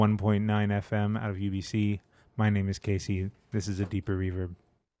101.9 FM out of UBC. My name is Casey. This is a Deeper Reverb.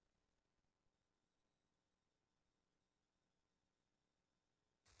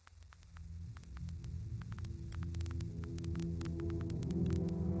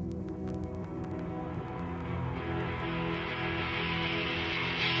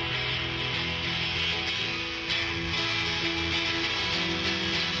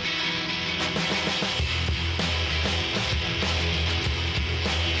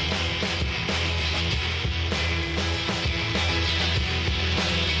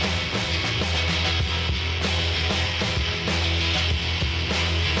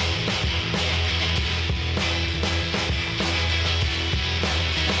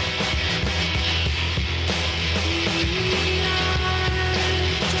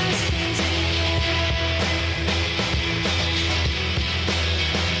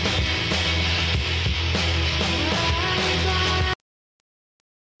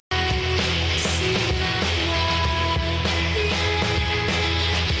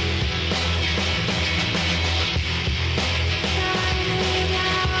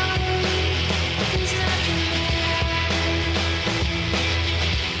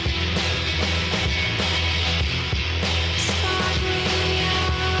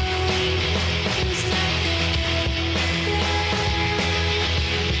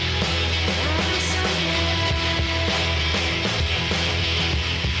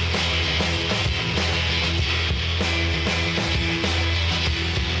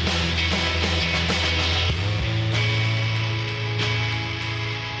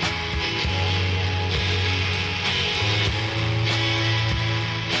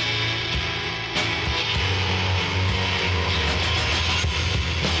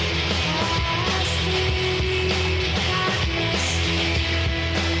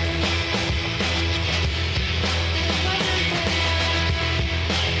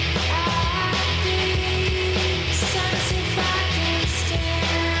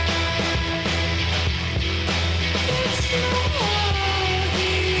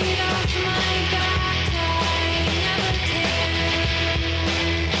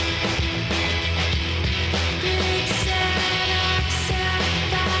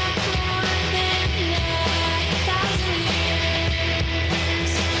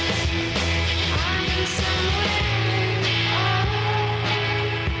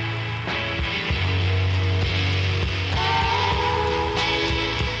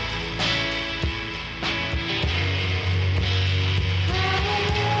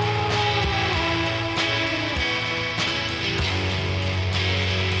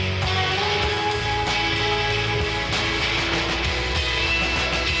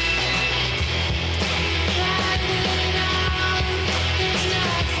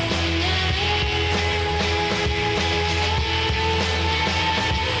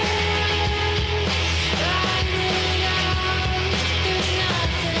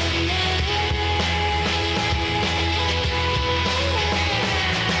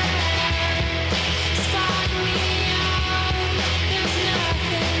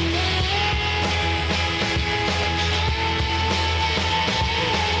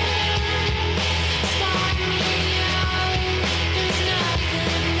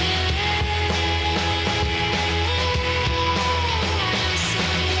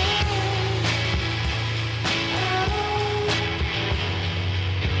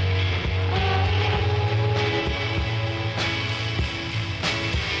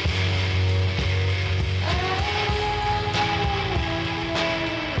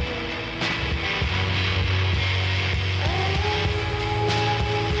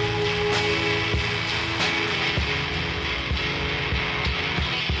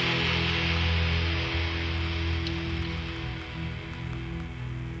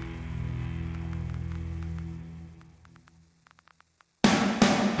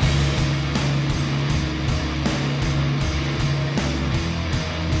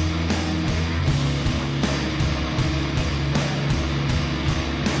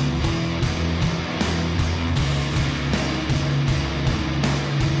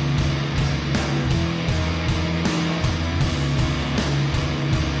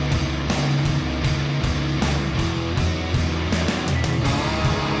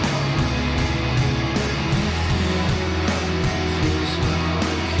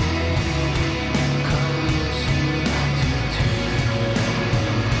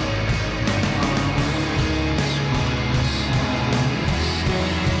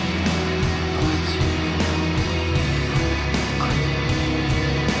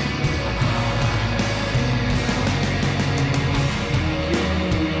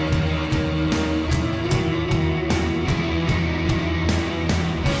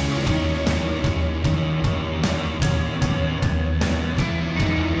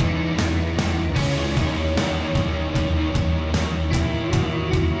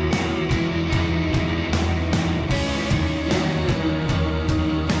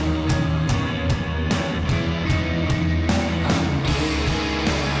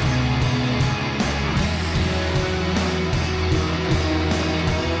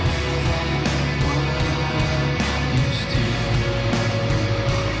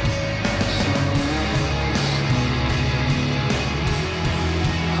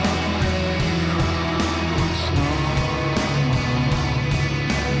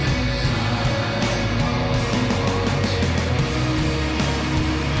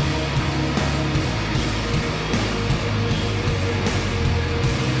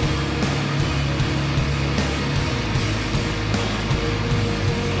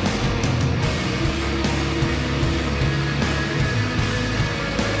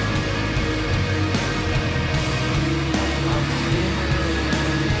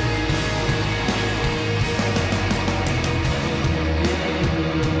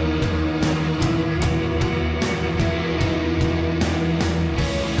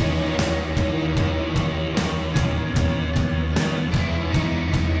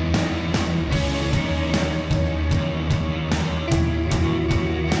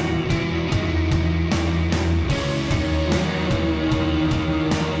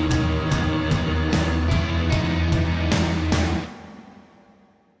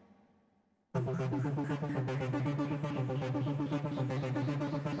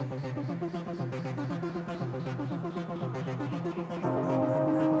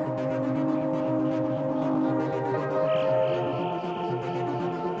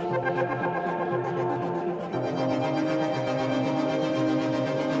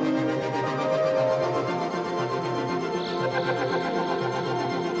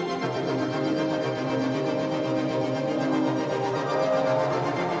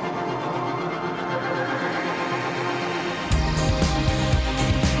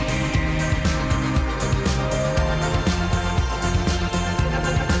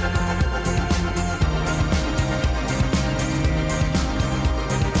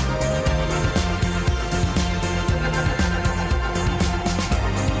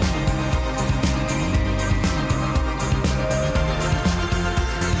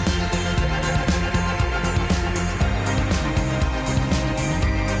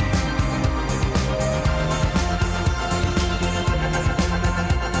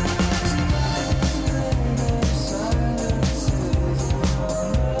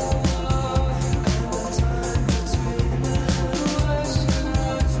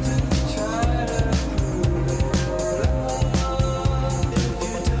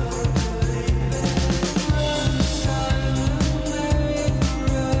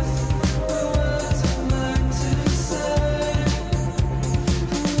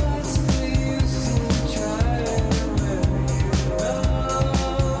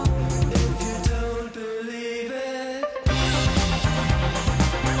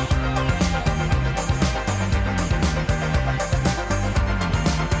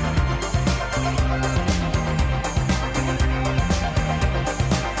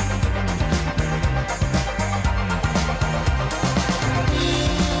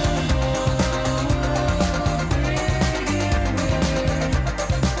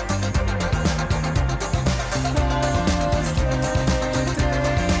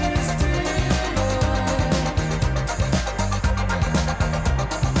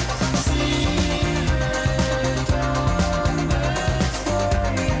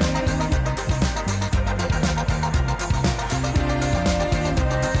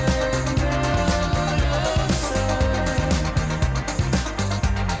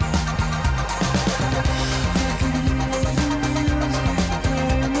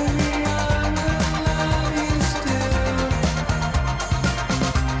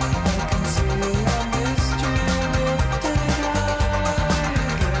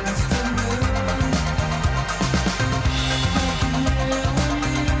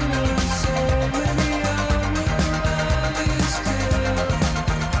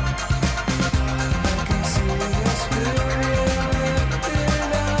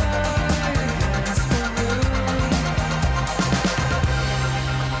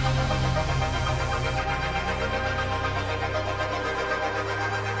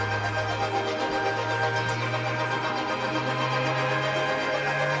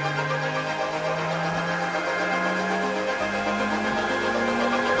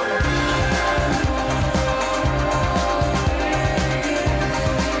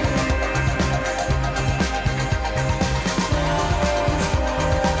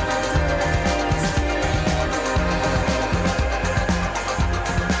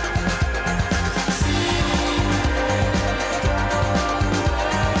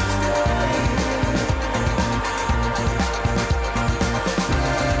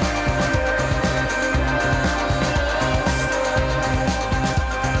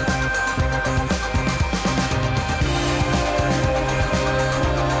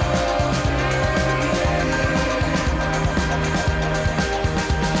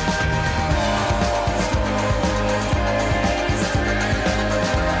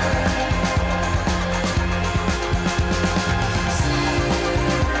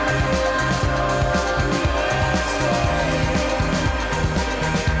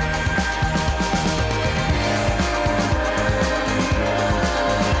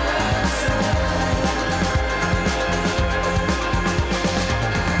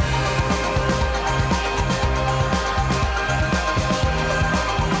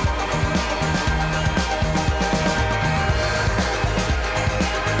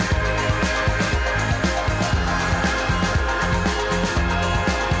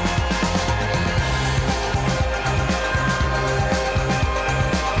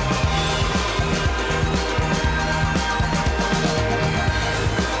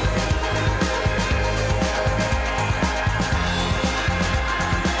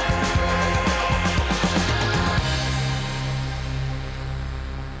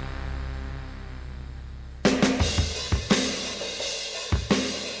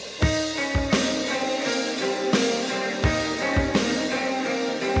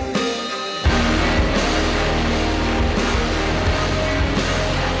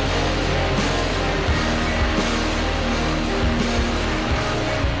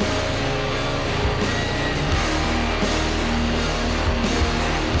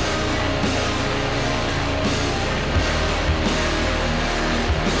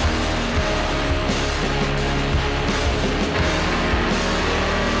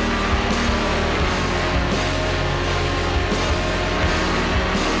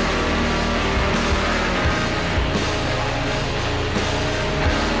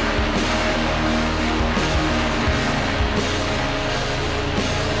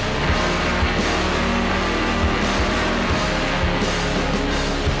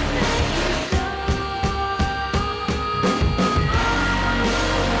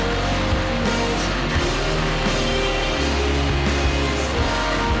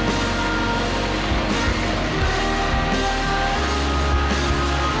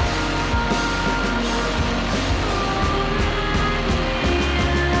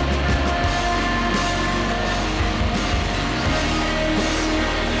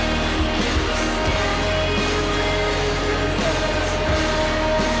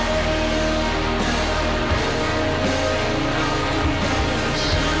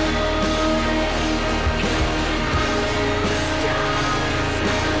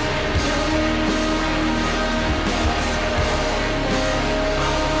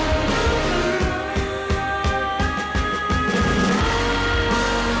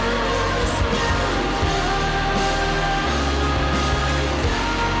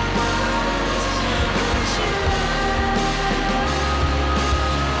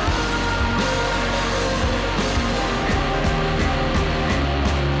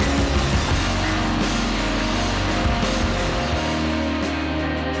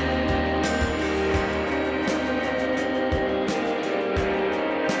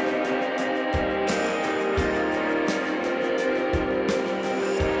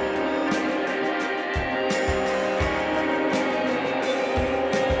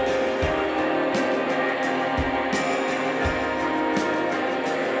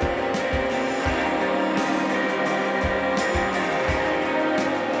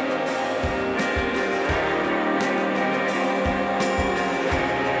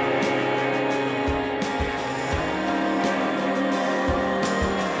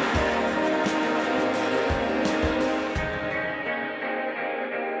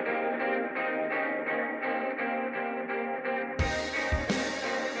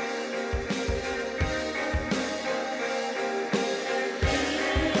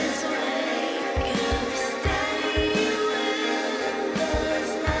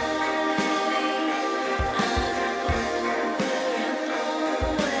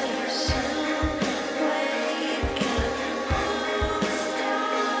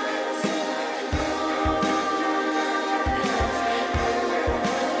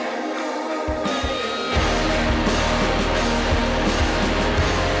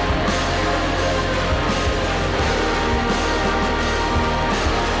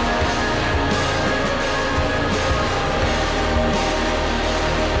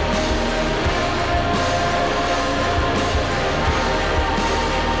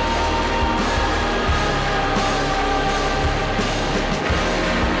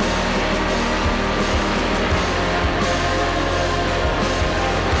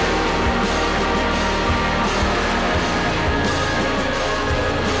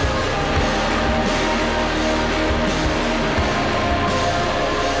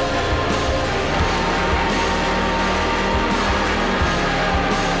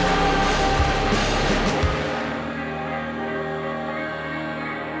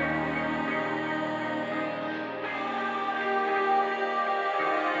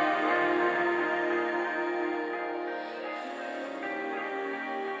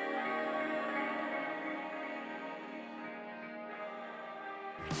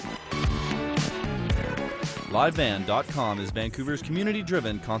 LiveBand.com is Vancouver's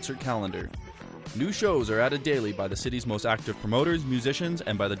community-driven concert calendar. New shows are added daily by the city's most active promoters, musicians,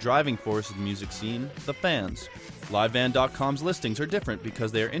 and by the driving force of the music scene, the fans. LiveBand.com's listings are different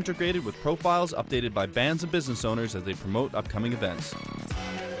because they are integrated with profiles updated by bands and business owners as they promote upcoming events.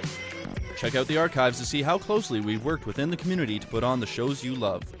 Check out the archives to see how closely we've worked within the community to put on the shows you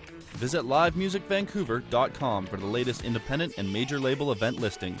love. Visit livemusicvancouver.com for the latest independent and major label event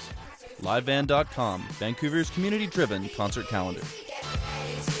listings. LiveBand.com, Vancouver's community-driven concert calendar.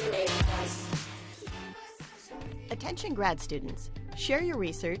 Attention grad students. Share your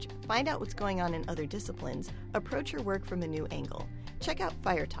research, find out what's going on in other disciplines, approach your work from a new angle. Check out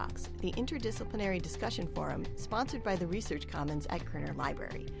Fire Talks, the interdisciplinary discussion forum sponsored by the Research Commons at Kerner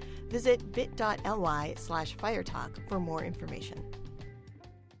Library. Visit bit.ly/firetalk for more information.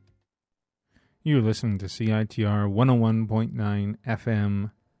 You're listening to CITR 101.9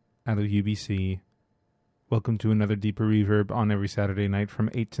 FM out of UBC. Welcome to another Deeper Reverb on every Saturday night from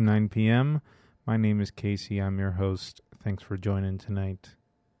 8 to 9 p.m. My name is Casey. I'm your host. Thanks for joining tonight.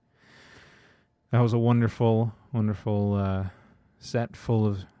 That was a wonderful set full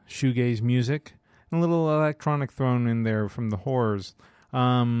of shoegaze music and a little electronic thrown in there from the Horrors.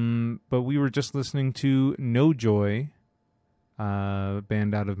 But we were just listening to No Joy, a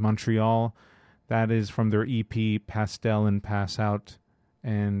band out of Montreal. That is from their EP Pastel and Pass Out,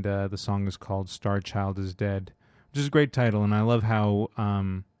 and the song is called Star Child is Dead, which is a great title, and I love how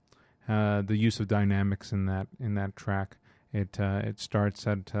the use of dynamics in that track. It starts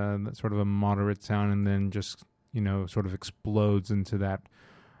at sort of a moderate sound and then just sort of explodes into that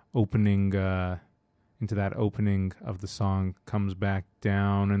opening of the song, comes back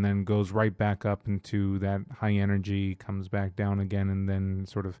down and then goes right back up into that high energy, comes back down again, and then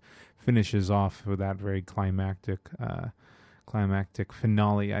sort of finishes off with that very climactic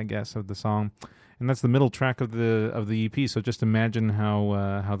finale, I guess, of the song. And that's the middle track of the EP. So just imagine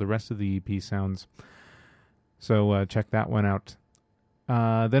how the rest of the EP sounds. So check that one out.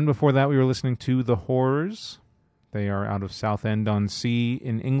 Then before that, we were listening to The Horrors. They are out of Southend-on-Sea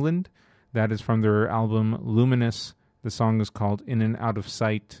in England. That is from their album Luminous. The song is called In and Out of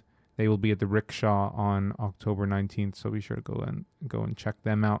Sight. They will be at the Rickshaw on October 19th, so be sure to go and check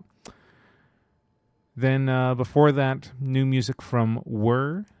them out. Then before that, new music from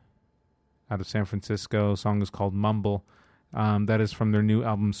Whir out of San Francisco. The song is called Mumble. That is from their new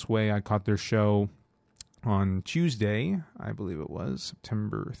album Sway. I caught their show on Tuesday, I believe it was,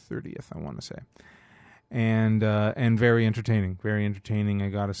 September 30th, I want to say. And very entertaining, I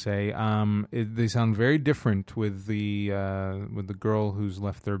gotta say. They sound very different with the girl who's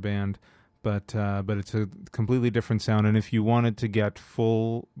left their band, but it's a completely different sound. And if you wanted to get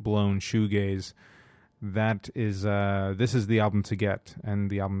full blown shoegaze, this is the album to get. And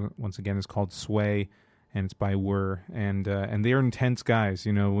the album once again is called Sway, and it's by Whir. And they're intense guys.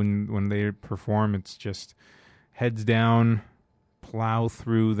 When they perform, it's just heads down, plow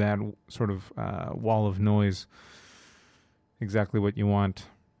through that sort of wall of noise. Exactly what you want.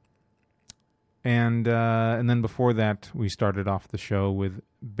 And then before that, we started off the show with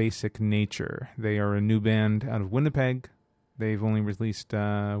Basic Nature. They are a new band out of Winnipeg. They've only released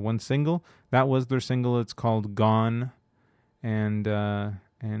one single. That was their single. It's called Gone, and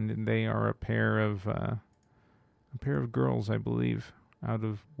they are a pair of girls, I believe, out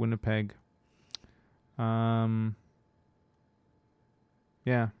of Winnipeg.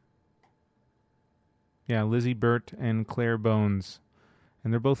 Yeah, Lizzie Burt and Claire Bones.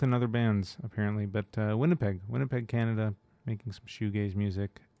 And they're both in other bands, apparently. But Winnipeg, Canada, making some shoegaze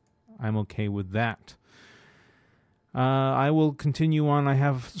music. I'm okay with that. I will continue on. I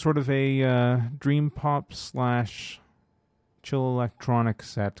have sort of a dream pop / chill electronic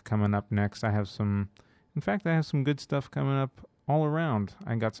set coming up next. I have some good stuff coming up all around.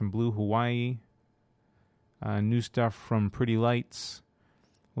 I got some Blue Hawaii, new stuff from Pretty Lights.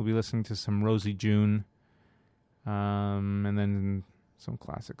 We'll be listening to some Rosie June, and then some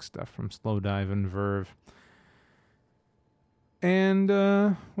classic stuff from Slow Dive and Verve. And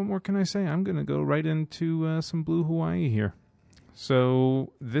what more can I say? I'm going to go right into some Blue Hawaii here.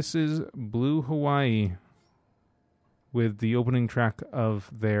 So this is Blue Hawaii with the opening track of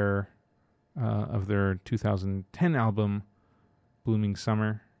their 2010 album, Blooming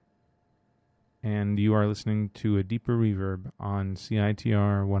Summer. And you are listening to a Deeper Reverb on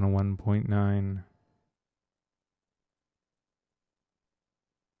CITR 101.9.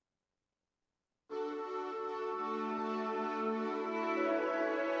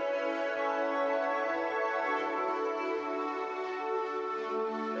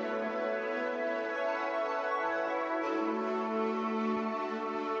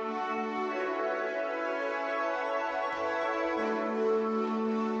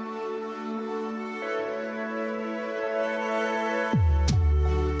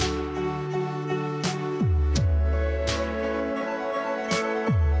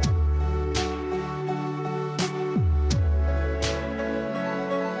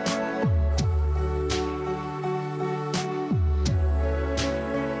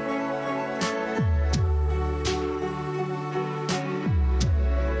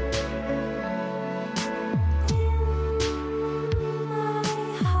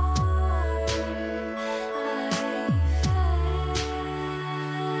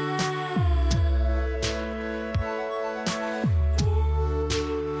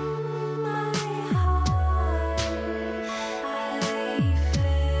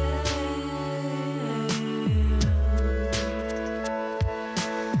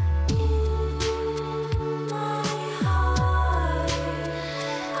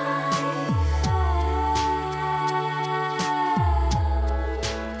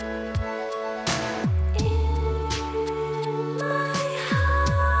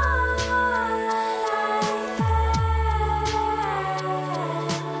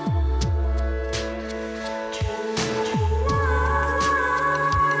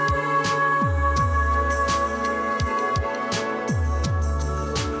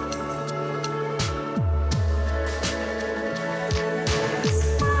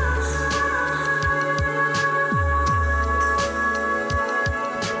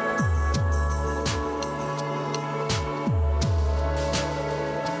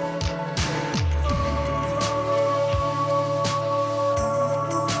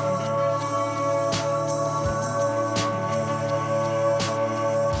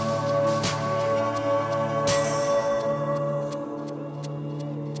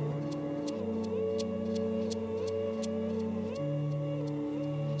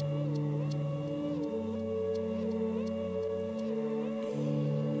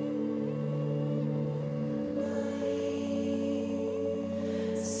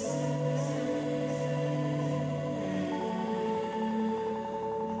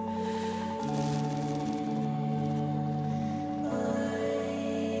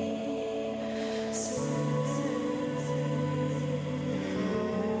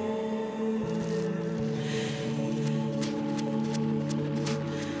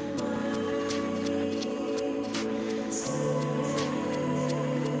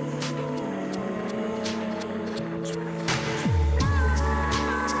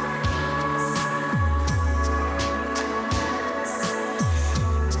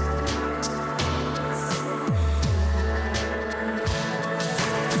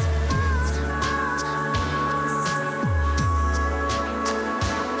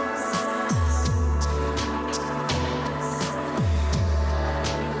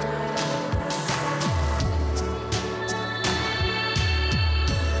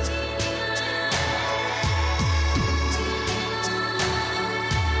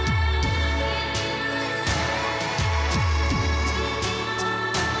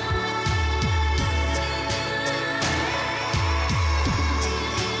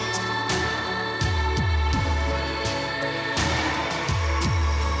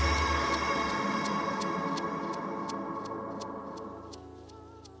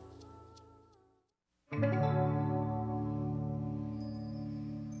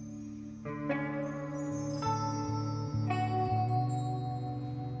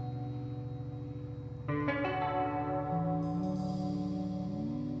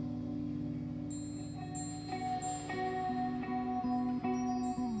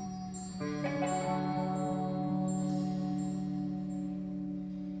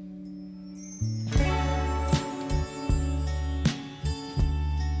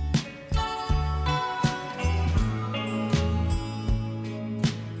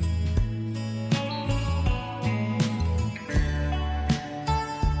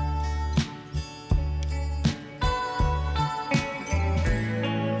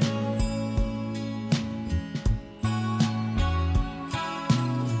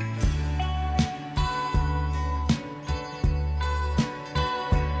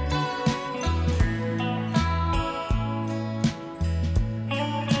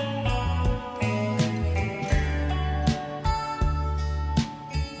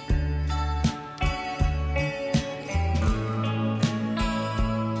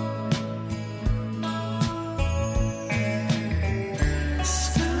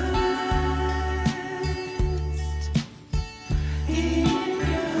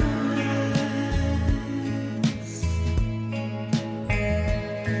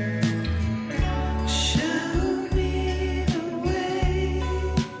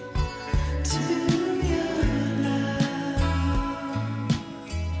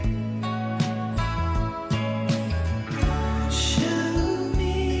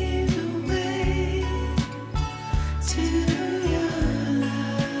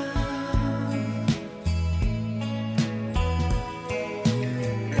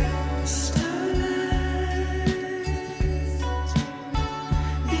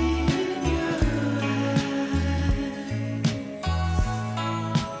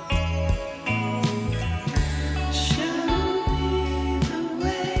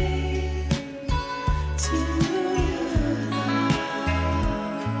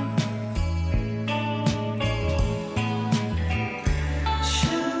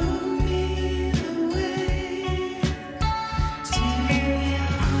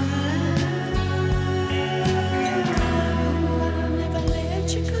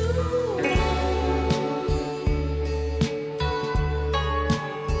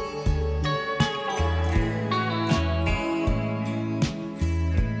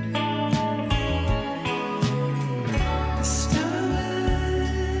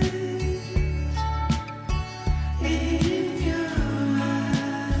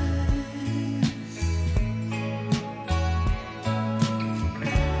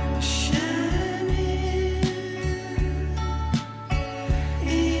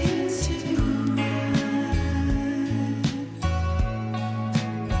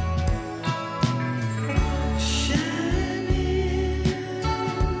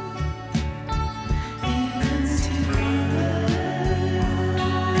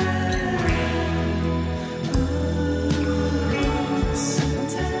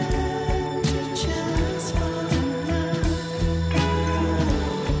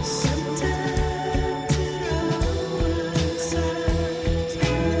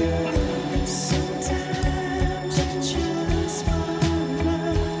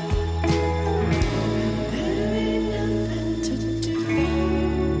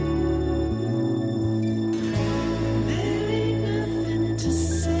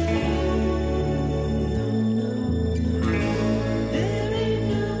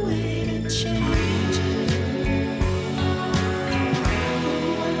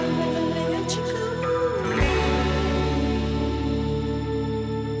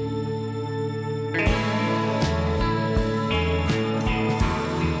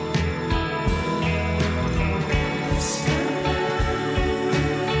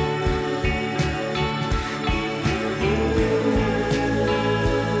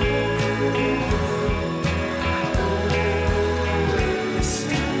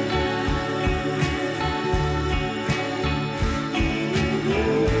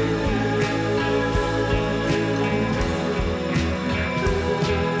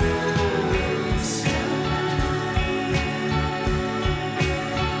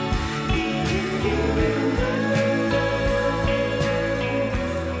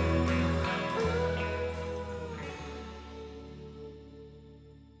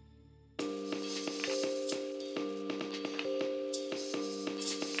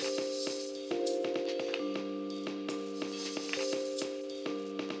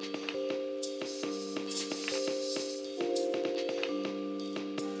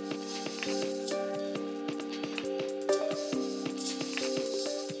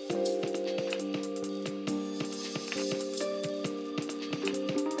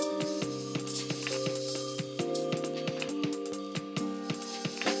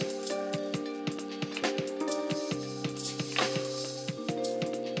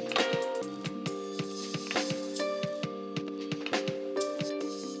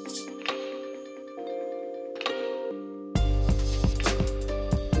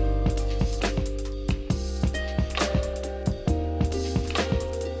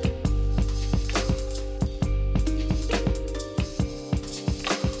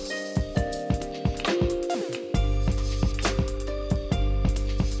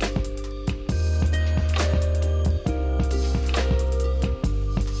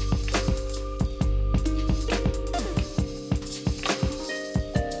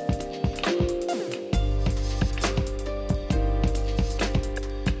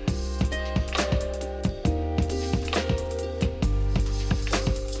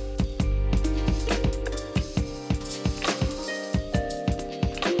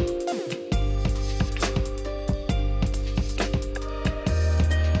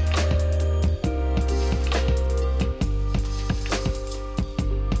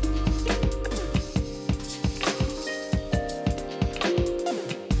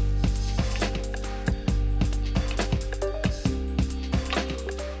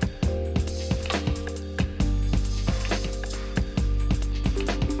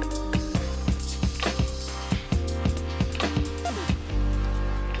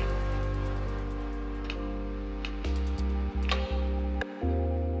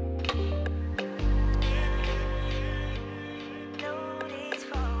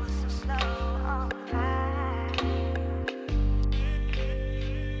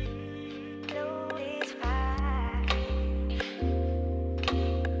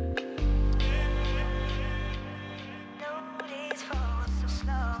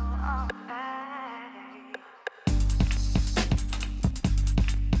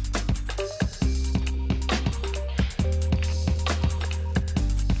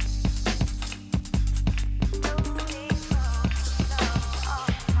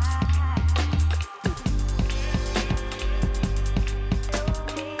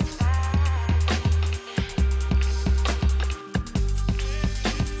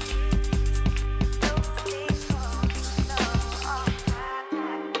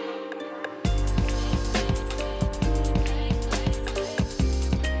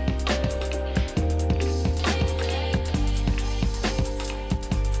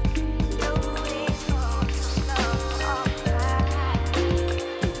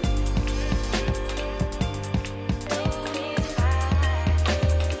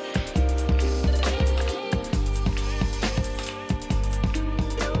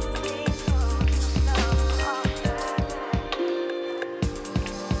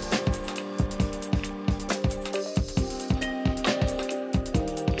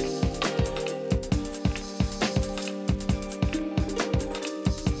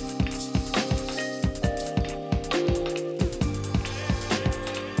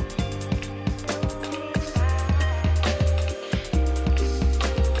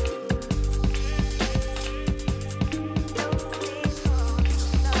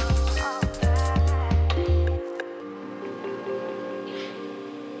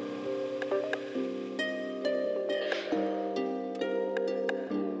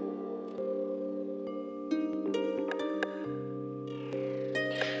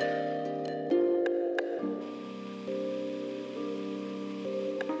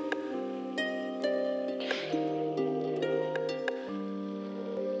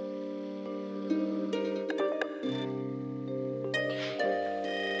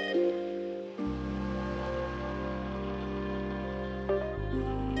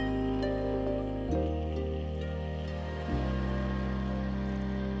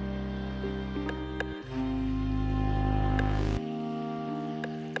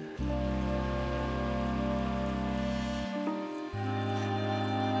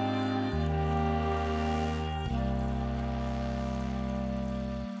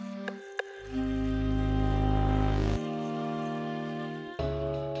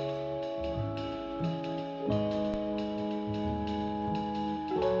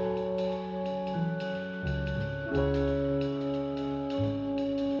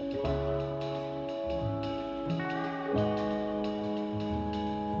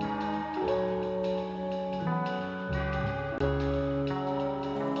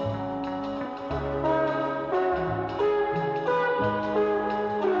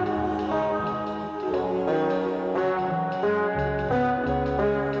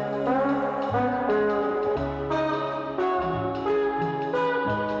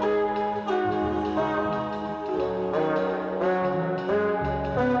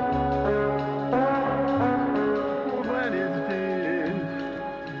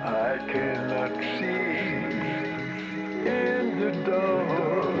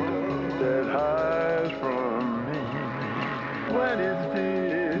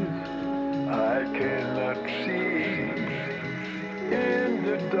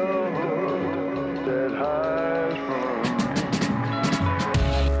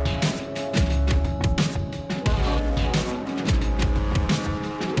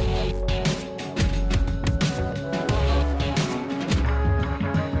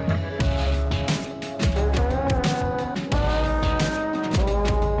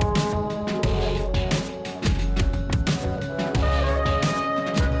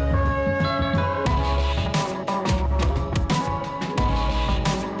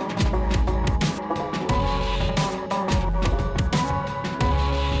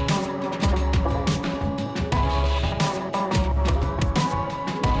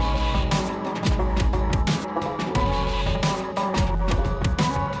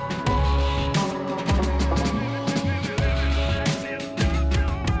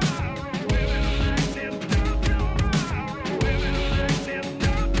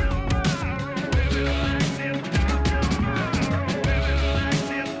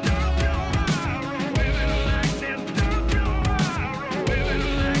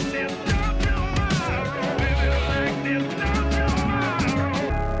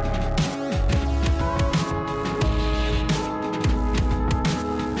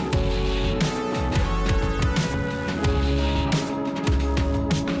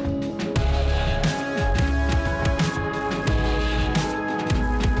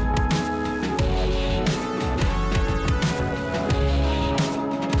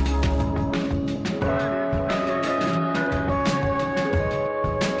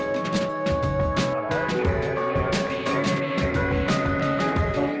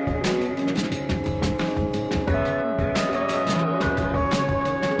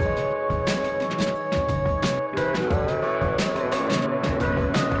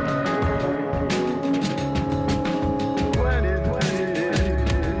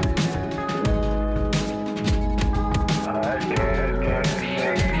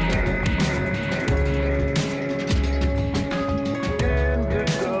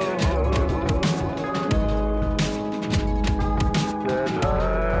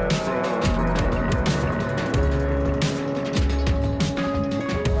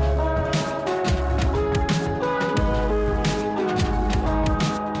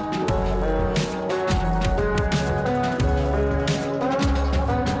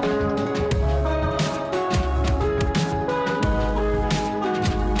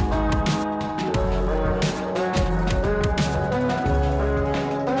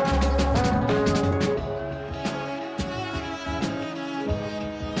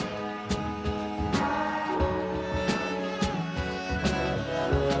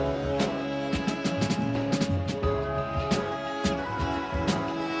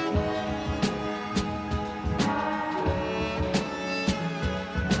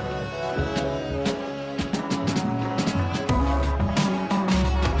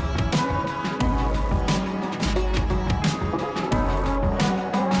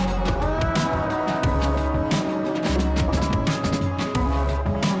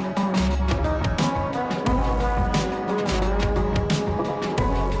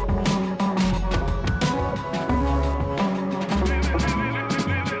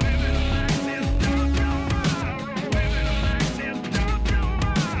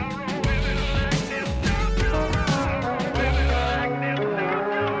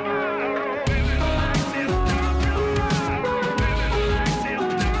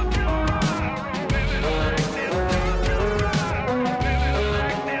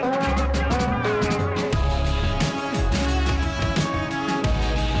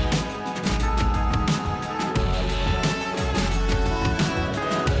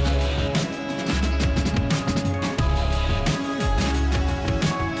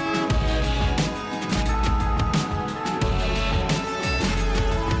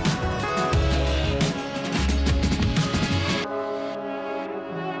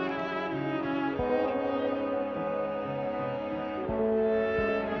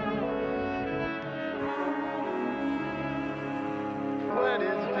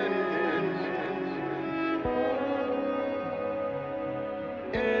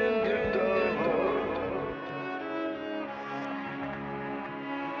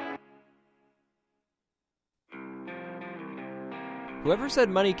 Whoever said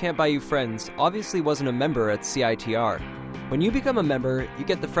money can't buy you friends obviously wasn't a member at CITR. When you become a member, you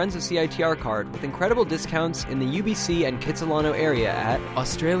get the Friends of CITR card with incredible discounts in the UBC and Kitsilano area at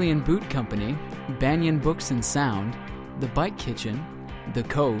Australian Boot Company, Banyan Books and Sound, The Bike Kitchen, The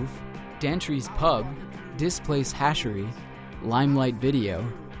Cove, Dantry's Pub, Displace Hashery, Limelight Video,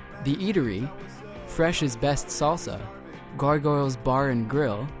 The Eatery, Fresh is Best Salsa, Gargoyles Bar and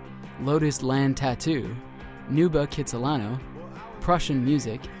Grill, Lotus Land Tattoo, Nuba Kitsilano, Prussian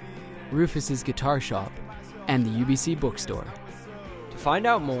Music, Rufus's Guitar Shop, and the UBC Bookstore. To find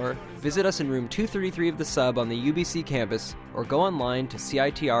out more, visit us in room 233 of the Sub on the UBC campus or go online to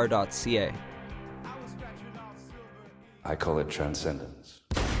citr.ca. I call it transcendence.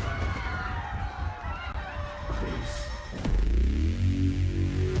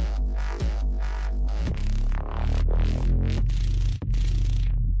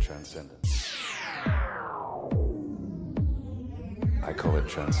 Transcendence. I call it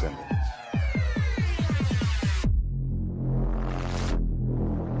transcendence.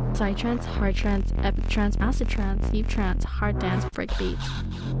 Psytrance, hard trance, epic trance, acid trance, deep trance, hard dance, breakbeat.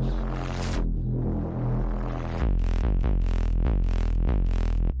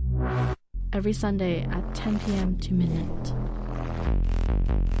 Every Sunday at 10 p.m. to midnight.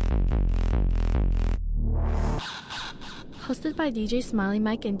 Hosted by DJ Smiley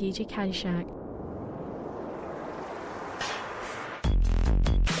Mike and DJ Caddyshack.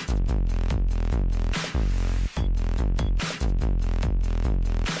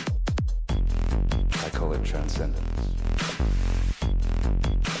 I call it transcendence.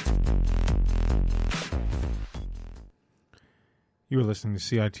 You are listening to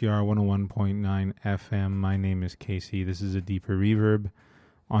CITR 101.9 FM. My name is Casey. This is a Deeper Reverb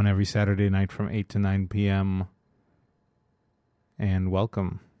on every Saturday night from 8 to 9 p.m. And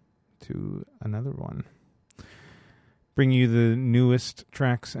welcome to another one. Bring you the newest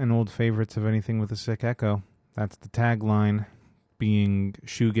tracks and old favorites of anything with a sick echo. That's the tagline, being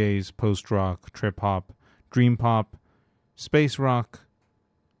shoegaze, post-rock, trip-hop, dream pop, space rock,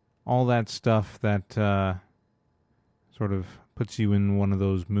 all that stuff that sort of puts you in one of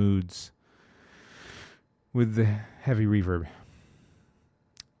those moods with the heavy reverb,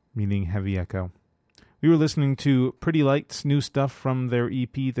 meaning heavy echo. We were listening to Pretty Light's new stuff from their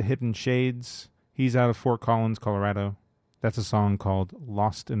EP, The Hidden Shades. He's out of Fort Collins, Colorado. That's a song called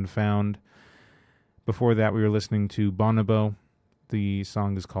Lost and Found. Before that, we were listening to Bonobo. The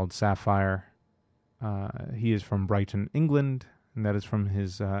song is called Sapphire. He is from Brighton, England, and that is from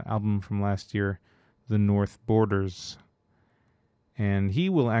his album from last year, The North Borders. And he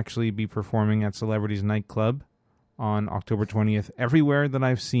will actually be performing at Celebrities Nightclub on October 20th. Everywhere that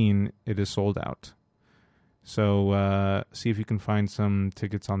I've seen, it is sold out. So see if you can find some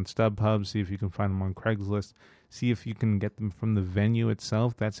tickets on StubHub. See if you can find them on Craigslist. See if you can get them from the venue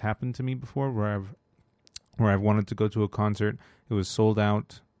itself. That's happened to me before, where I've wanted to go to a concert. It was sold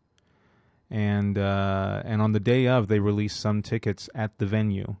out, and on the day of, they released some tickets at the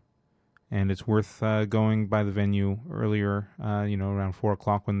venue, and it's worth going by the venue earlier, around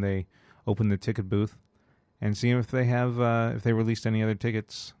 4:00 when they open the ticket booth, and see if they have if they released any other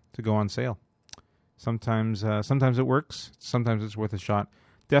tickets to go on sale. Sometimes it works. Sometimes it's worth a shot.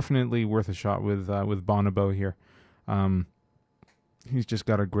 Definitely worth a shot with Bonobo here. He's just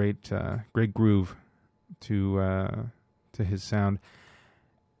got a great groove to his sound,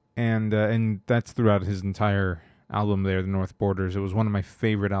 and that's throughout his entire album there, The North Borders. It was one of my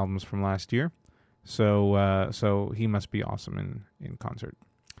favorite albums from last year. So he must be awesome in concert.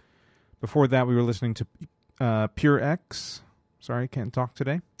 Before that, we were listening to Pure X. Sorry, can't talk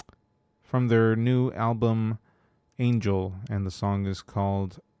today. From their new album, Angel, and the song is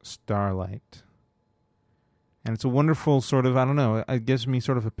called Starlight. And it's a wonderful sort of, I don't know, it gives me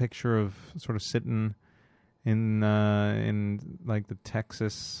sort of a picture of sort of sitting in like the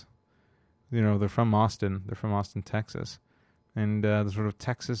Texas, they're from Austin, Texas. And the sort of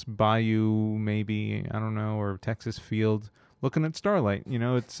Texas bayou, maybe, I don't know, or Texas field, looking at starlight.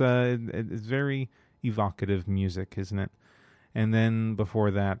 It's very evocative music, isn't it? And then before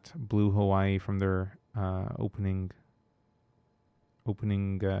that, Blue Hawaii from their opening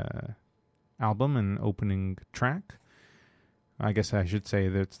album and opening track. I guess I should say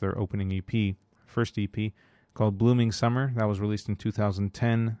that's their opening EP, first EP, called Blooming Summer. That was released in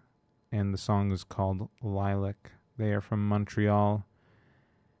 2010, and the song is called Lilac. They are from Montreal,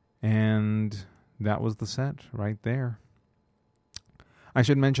 and that was the set right there. I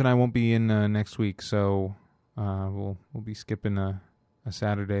should mention I won't be in next week, so we'll be skipping a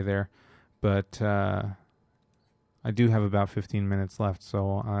Saturday there, but I do have about 15 minutes left,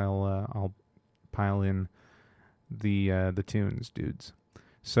 so I'll pile in the tunes, dudes.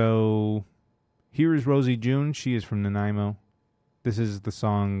 So here is Rosie June. She is from Nanaimo. This is the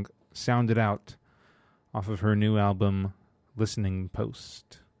song "Sound It Out" off of her new album Listening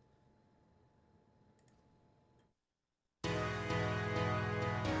Post.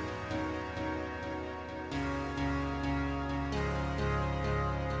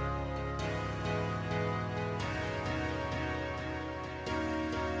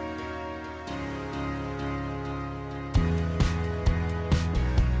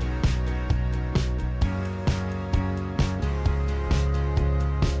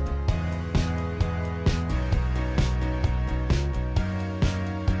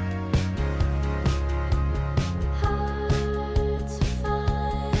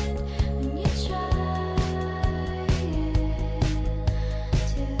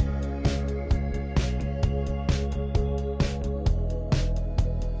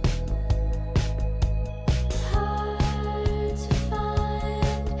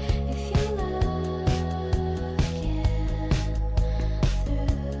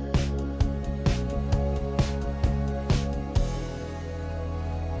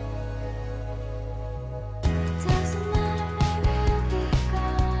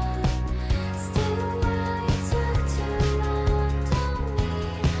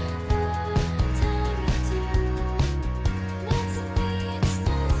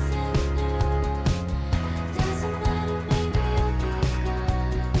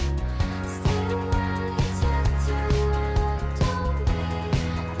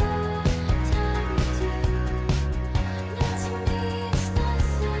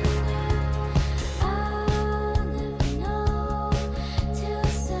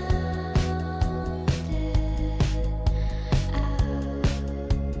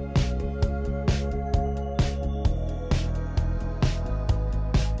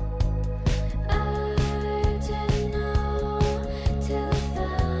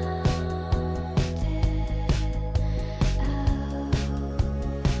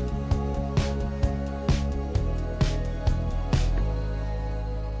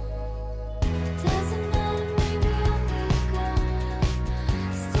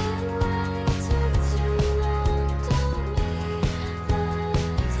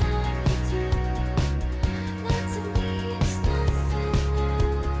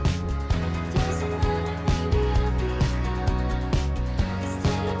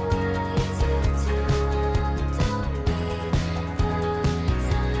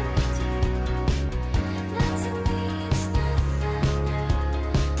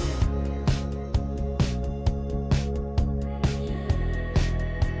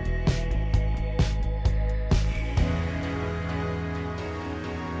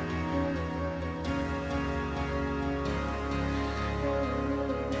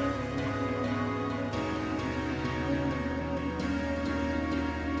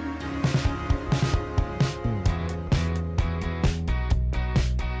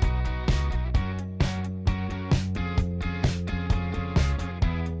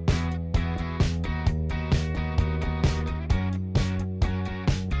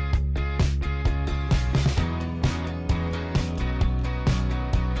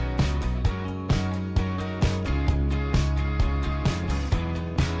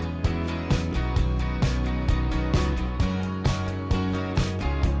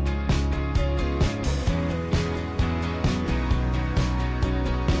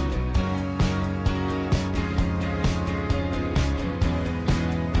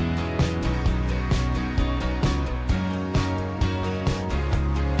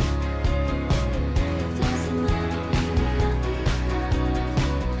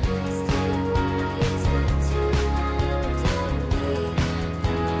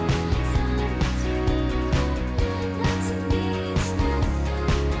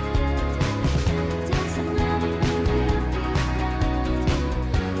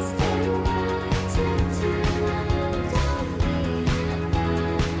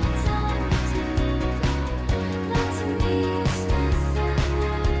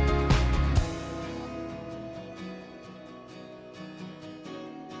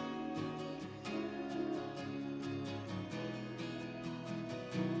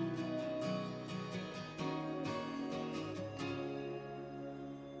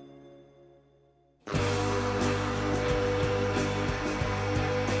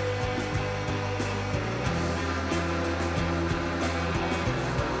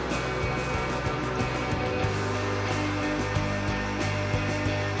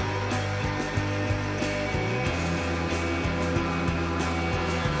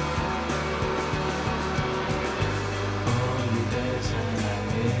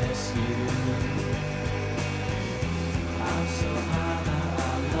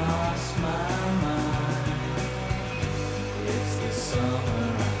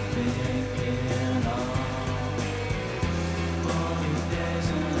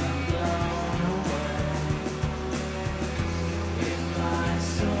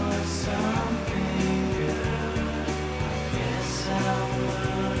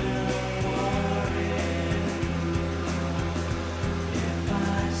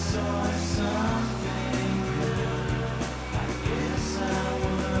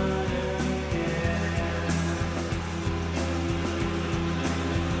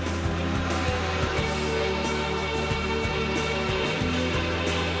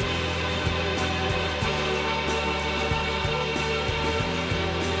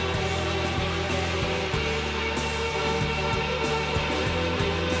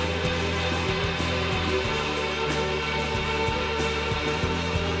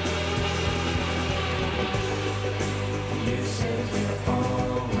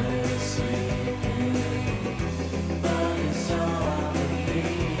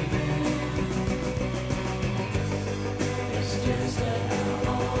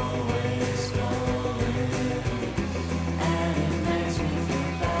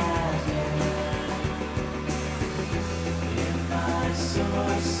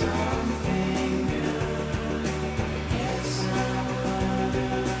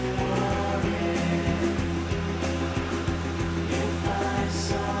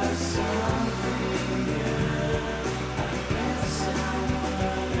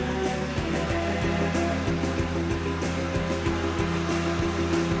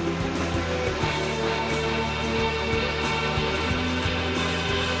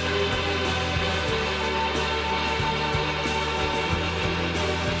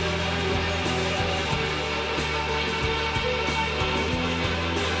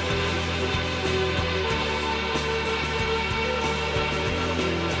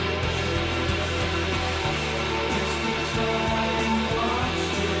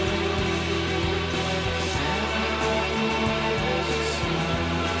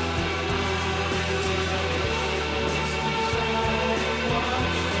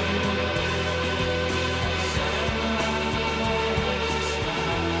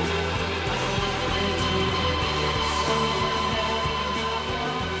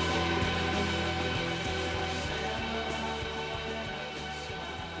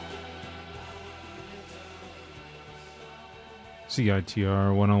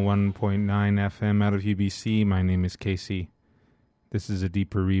 CITR 101.9 FM out of UBC. My name is Casey. This is a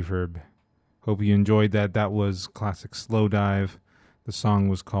Deeper Reverb. Hope you enjoyed that. That was classic Slow Dive. The song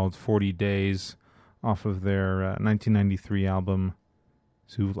was called 40 Days off of their 1993 album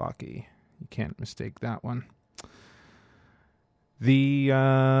Souvlaki. You can't mistake that one.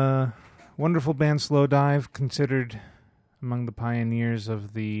 The wonderful band Slow Dive, considered among the pioneers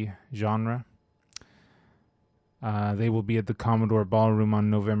of the genre. They will be at the Commodore Ballroom on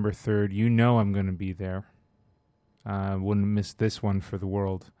November 3rd. You know I'm going to be there. Wouldn't miss this one for the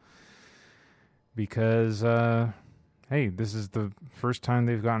world. Because, hey, this is the first time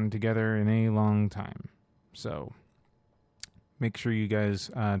they've gotten together in a long time. So, make sure you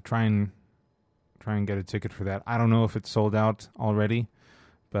guys try and get a ticket for that. I don't know if it's sold out already,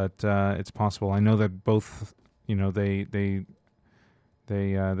 but it's possible. I know that both, they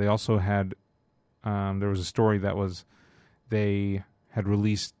also had... there was a story that was they had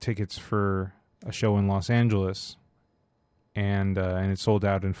released tickets for a show in Los Angeles, and it sold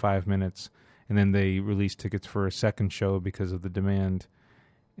out in 5 minutes. And then they released tickets for a second show because of the demand,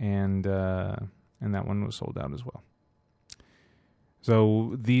 and that one was sold out as well.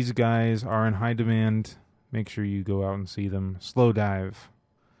 So these guys are in high demand. Make sure you go out and see them. Slow Dive,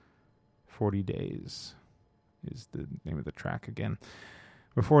 40 Days is the name of the track again.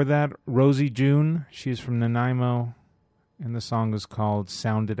 Before that, Rosie June. She's from Nanaimo, and the song is called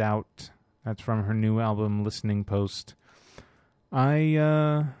Sound It Out. That's from her new album, Listening Post.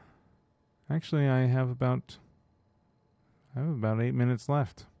 I have about 8 minutes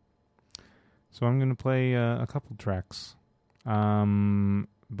left. So I'm going to play a couple tracks.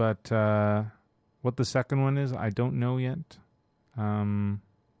 But what the second one is, I don't know yet.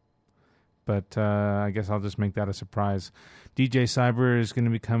 But I guess I'll just make that a surprise. DJ Cyber is going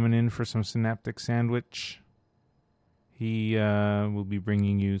to be coming in for some Synaptic Sandwich. He will be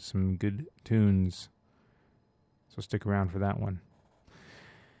bringing you some good tunes. So stick around for that one.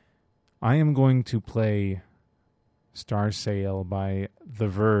 I am going to play Star Sail by The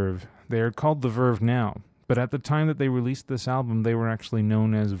Verve. They are called The Verve now. But at the time that they released this album, they were actually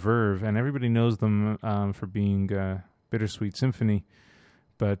known as Verve. And everybody knows them for being Bittersweet Symphony.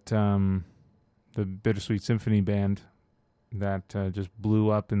 But the Bittersweet Symphony band that just blew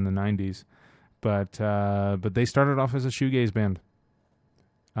up in the 90s. But they started off as a shoegaze band.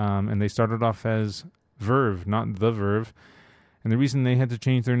 And they started off as Verve, not The Verve. And the reason they had to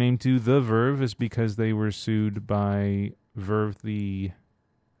change their name to The Verve is because they were sued by Verve, the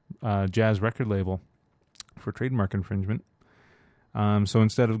jazz record label, for trademark infringement. So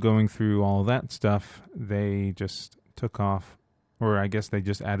instead of going through all that stuff, they just took off, or I guess they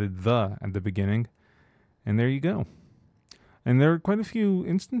just added the at the beginning, and there you go. And there are quite a few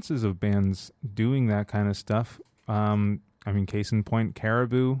instances of bands doing that kind of stuff. Case in point,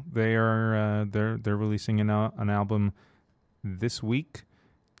 Caribou. They're releasing an album this week.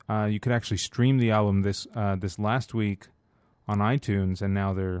 You could actually stream the album this last week on iTunes, and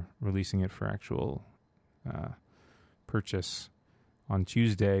now they're releasing it for actual purchase on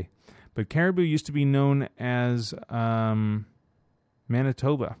Tuesday. But Caribou used to be known as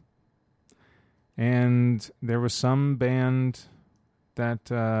Manitoba, and there was some band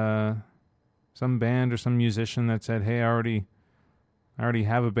or some musician that said, "Hey, I already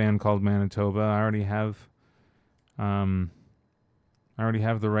have a band called Manitoba. I already have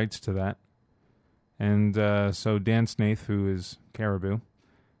the rights to that." And so Dan Snaith, who is Caribou,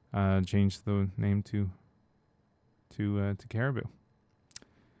 changed the name to Caribou.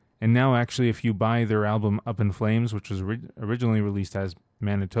 And now, actually, if you buy their album Up in Flames, which was originally released as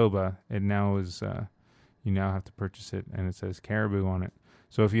Manitoba, it now is you now have to purchase it, and it says Caribou on it.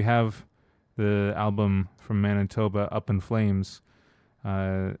 So if you have the album from Manitoba, Up in Flames,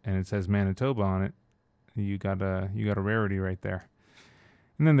 and it says Manitoba on it, you got a rarity right there.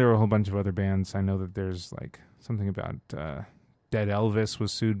 And then there are a whole bunch of other bands. I know that there's like something about Dead Elvis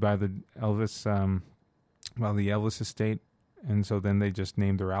was sued by the Elvis estate, and so then they just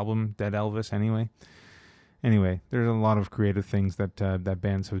named their album Dead Elvis anyway. Anyway, there's a lot of creative things that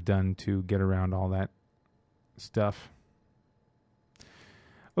bands have done to get around all that stuff.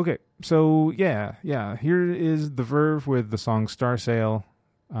 Okay, so yeah, here is The Verve with the song Star Sail.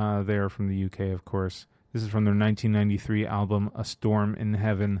 They are from the UK, of course. This is from their 1993 album, A Storm in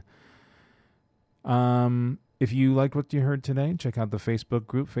Heaven. If you liked what you heard today, check out the Facebook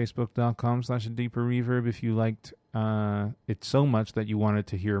group, facebook.com/deeperreverb. If you liked it so much that you wanted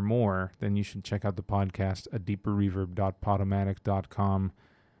to hear more, then you should check out the podcast at deeperreverb.podomatic.com.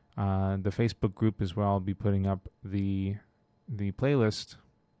 The Facebook group as well, I'll be putting up the playlist,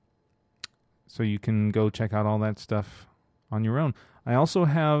 so you can go check out all that stuff on your own. I also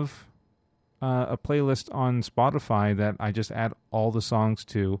have a playlist on Spotify that I just add all the songs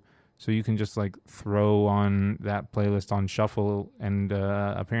to, so you can just like throw on that playlist on shuffle, and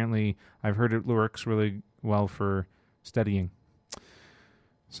apparently I've heard it works really well for studying.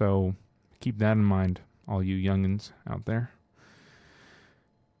 So keep that in mind, all you youngins out there.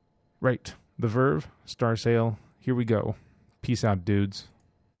 Right, The Verve, Star Sail, here we go. Peace out, dudes.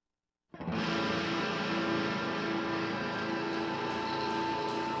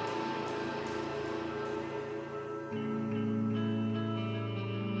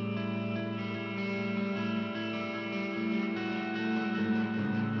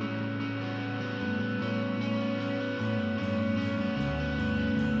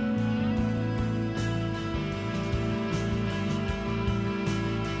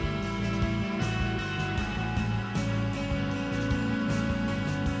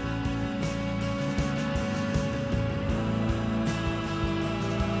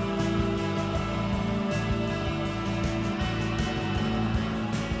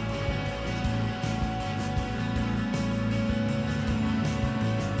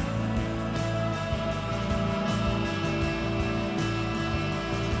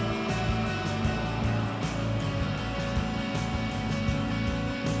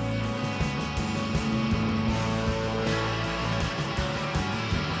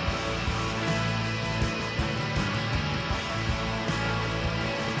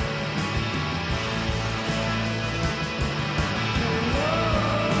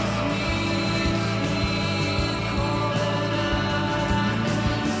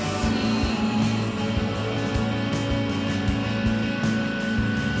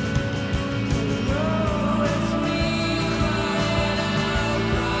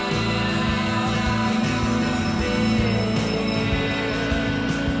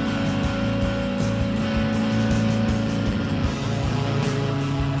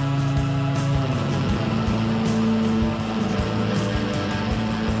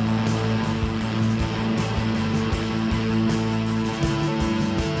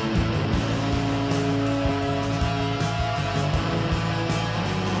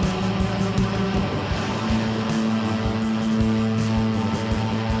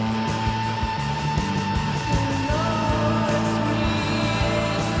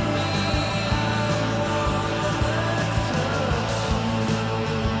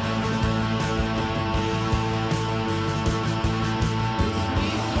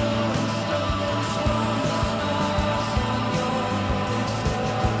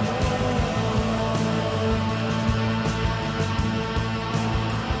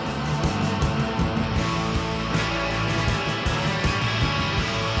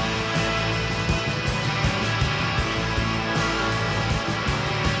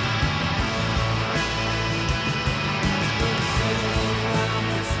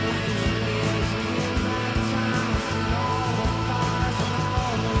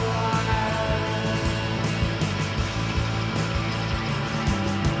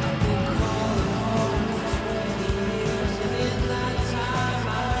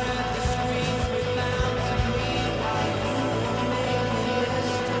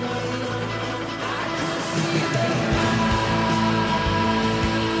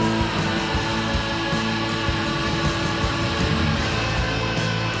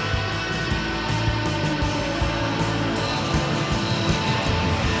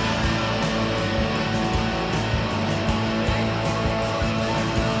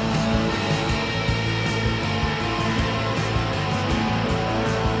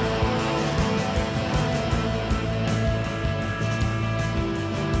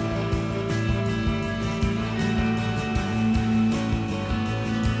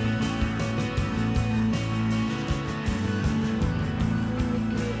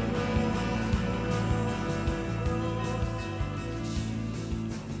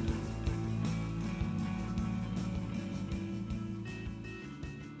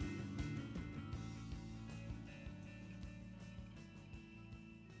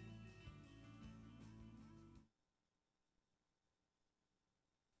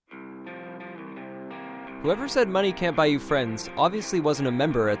 Whoever said money can't buy you friends obviously wasn't a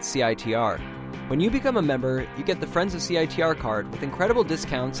member at CITR. When you become a member, you get the Friends of CITR card with incredible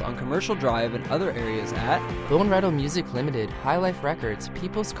discounts on Commercial Drive and other areas at Lone Rattle Music Limited, High Life Records,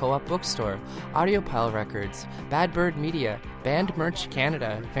 People's Co-op Bookstore, Audiopile Records, Bad Bird Media, Band Merch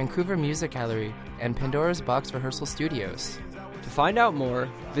Canada, Vancouver Music Gallery, and Pandora's Box Rehearsal Studios. To find out more,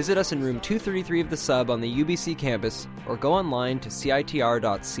 visit us in room 233 of the Sub on the UBC campus or go online to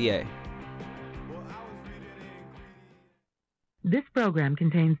citr.ca. This program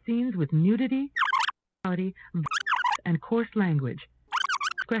contains scenes with nudity, and coarse language.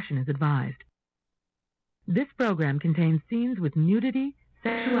 Discretion is advised. This program contains scenes with nudity,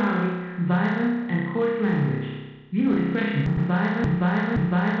 sexuality, violence, and coarse language. Viewer discretion. Violence,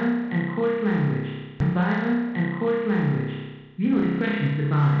 and coarse language. Violence and coarse language. Viewer discretion is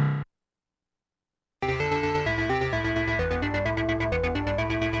advised.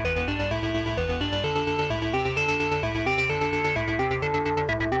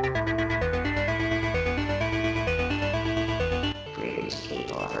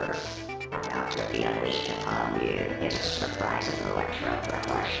 People of Earth, about to be unleashed upon you is a surprise of electro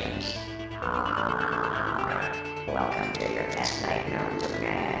proportions. Welcome to your best night known to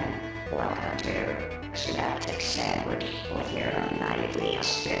man. Welcome to Synaptic Sandwich with your unitedly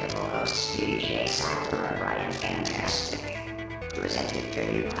hospitable host, DJ Cyber Brian Fantastic. Presented to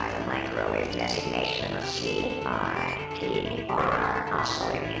you by the microwave designation of CITR,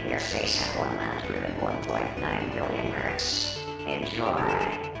 oscillating in your face at 101.9 billion hertz. Enjoy.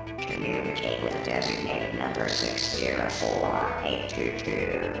 Communicate with the designated number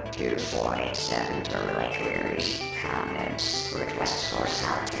 604-822-2487 to relay queries, comments, requests, or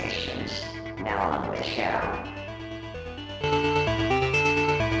salutations. Now on with the show.